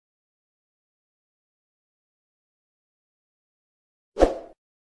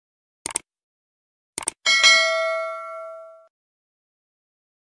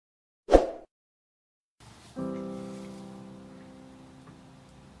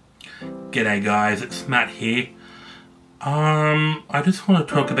G'day guys, it's Matt here. I just want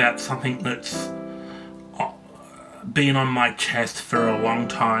to talk about something that's been on my chest for a long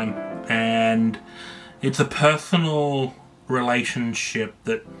time, and it's a personal relationship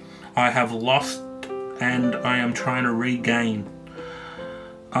that I have lost and I am trying to regain.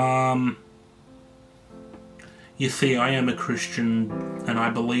 You see, I am a Christian and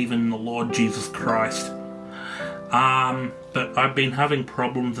I believe in the Lord Jesus Christ. But I've been having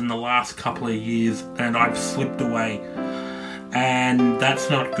problems in the last couple of years and I've slipped away, and that's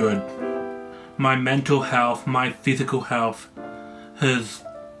not good. My mental health, my physical health has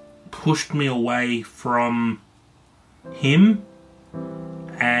pushed me away from Him,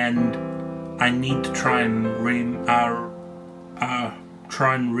 and I need to try and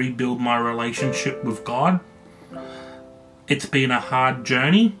rebuild my relationship with God. It's been a hard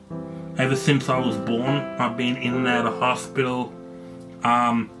journey. Ever since I was born, I've been in and out of hospital,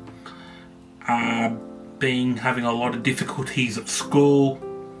 having a lot of difficulties at school,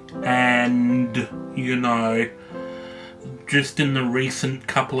 and, you know, just in the recent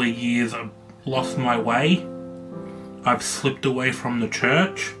couple of years I've lost my way. I've slipped away from the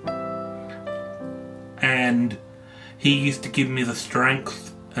church, and He used to give me the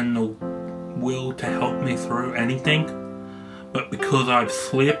strength and the will to help me through anything, but because I've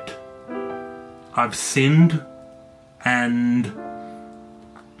slipped, I've sinned, and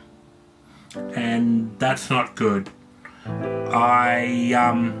that's not good. I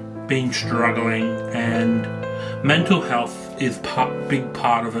been struggling, and mental health is big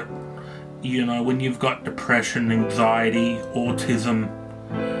part of it. You know, when you've got depression, anxiety, autism,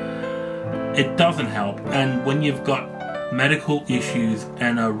 it doesn't help. And when you've got medical issues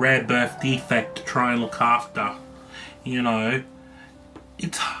and a rare birth defect to try and look after, you know,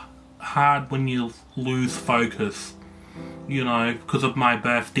 it's hard when you lose focus. You know, because of my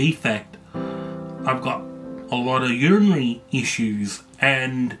birth defect, I've got a lot of urinary issues,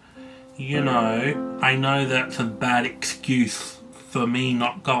 and, you know, I know that's a bad excuse for me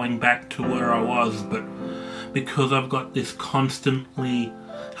not going back to where I was, but because I've got this constantly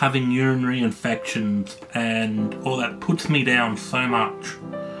having urinary infections and all that puts me down so much.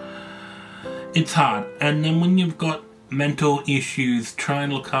 It's hard. And then when you've got mental issues, try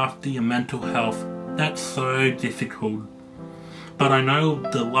and look after your mental health. That's so difficult. But I know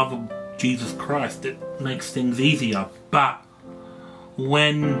the love of Jesus Christ, it makes things easier. But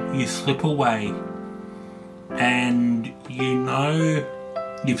when you slip away and you know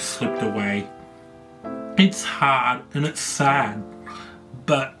you've slipped away, it's hard and it's sad.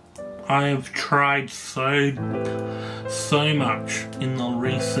 But I have tried so much in the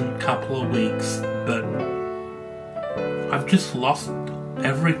recent couple of weeks, but I've just lost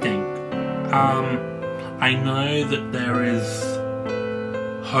everything. I know that there is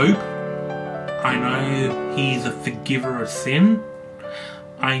hope. I know He's a forgiver of sin.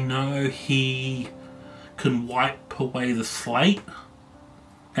 I know He can wipe away the slate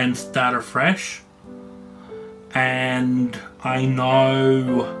and start afresh. And I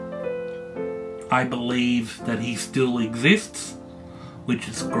believe that He still exists, which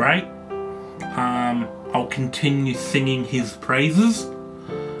is great. I'll continue singing His praises.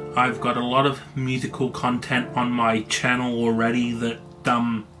 I've got a lot of musical content on my channel already that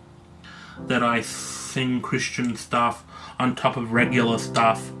I sing Christian stuff on top of regular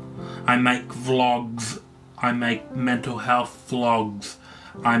stuff. I make vlogs, I make mental health vlogs,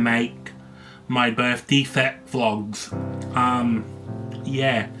 I make my birth defect vlogs.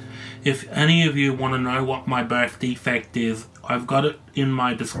 Yeah, if any of you want to know what my birth defect is, I've got it in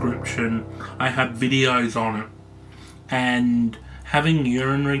my description. I have videos on it. And having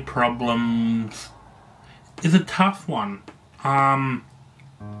urinary problems is a tough one.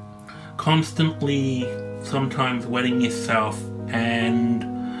 Constantly sometimes wetting yourself and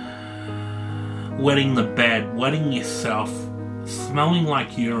wetting the bed, wetting yourself, smelling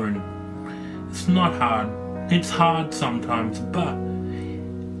like urine. It's not hard. It's hard sometimes, but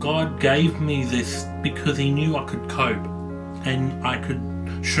God gave me this because He knew I could cope and I could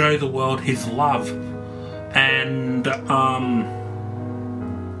show the world His love. And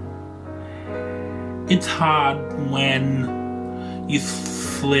it's hard when you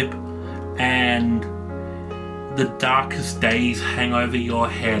slip and the darkest days hang over your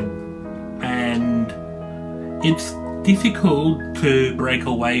head, and it's difficult to break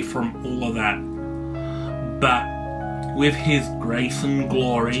away from all of that. But with His grace and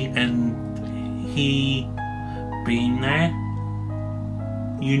glory and He being there,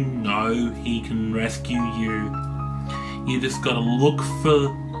 you know He can rescue you. You just gotta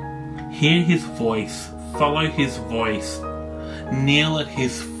hear His voice, follow His voice, kneel at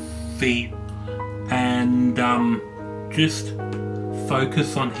His feet and just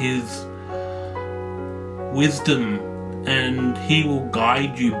focus on his wisdom, and he will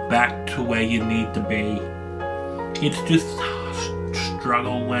guide you back to where you need to be. It's just a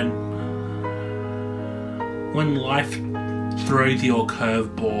struggle when life throws you a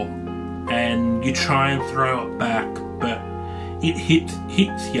curveball and you try and throw it back, but it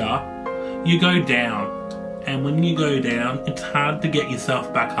hits ya, you go down, and when you go down, it's hard to get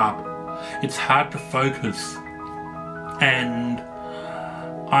yourself back up. It's hard to focus, and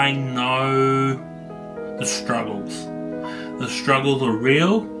I know the struggles. The struggles are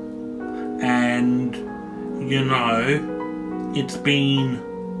real, and you know, it's been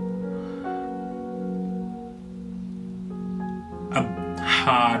a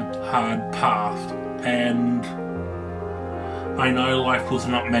hard path, and I know life was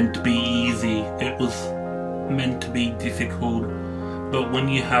not meant to be easy. It was meant to be difficult, but when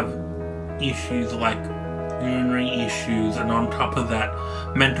you have issues like urinary issues, and on top of that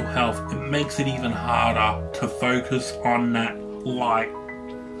mental health, it makes it even harder to focus on that light.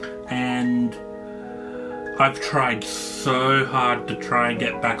 And I've tried so hard to try and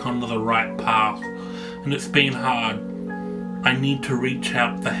get back onto the right path, and it's been hard. I need to reach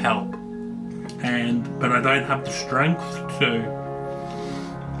out for help, but I don't have the strength to.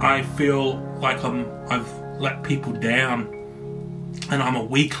 I feel like I've let people down, and I'm a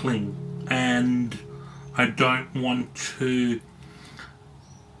weakling, and I don't want to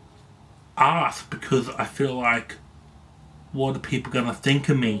ask because I feel like, what are people going to think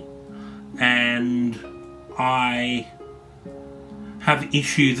of me? And I have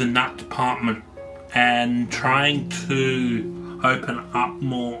issues in that department, and trying to open up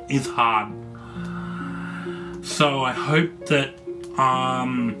more is hard. So I hope that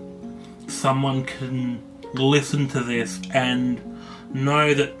someone can listen to this and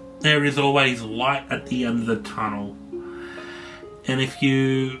know that there is always light at the end of the tunnel. And if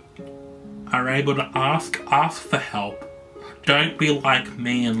you are able to ask for help. Don't be like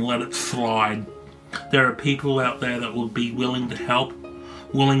me and let it slide. There are people out there that will be willing to help,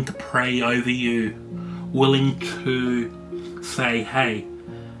 willing to pray over you, willing to say, hey,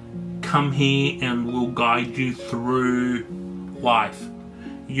 come here and we'll guide you through life.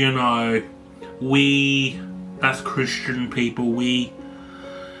 You know, we as Christian people, we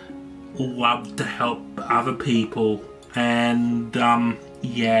love to help other people, and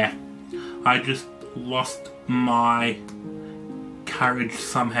yeah, I just lost my courage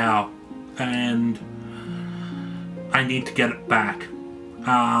somehow, and I need to get it back.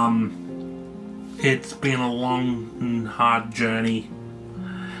 It's been a long and hard journey,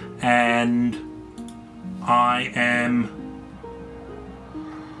 and I am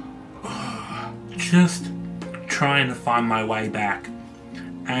just trying to find my way back,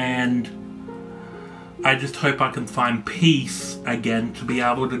 and I just hope I can find peace again to be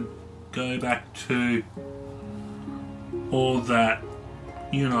able to go back to all that.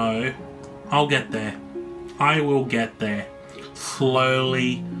 You know, I'll get there. I will get there.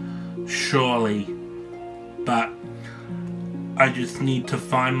 Slowly, surely. But I just need to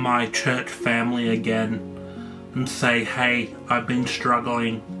find my church family again and say, hey, I've been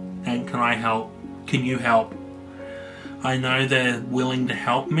struggling and can I help? Can you help? I know they're willing to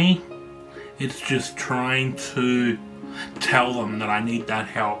help me. It's just trying to tell them that I need that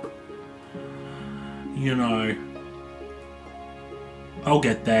help. You know, I'll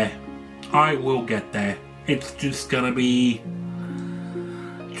get there. I will get there. It's just gonna be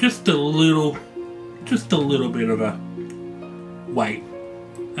just a little bit of a wait.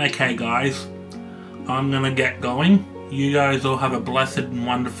 Okay guys, I'm gonna get going. You guys all have a blessed and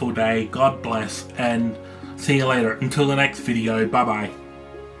wonderful day. God bless, and see you later. Until the next video, bye bye.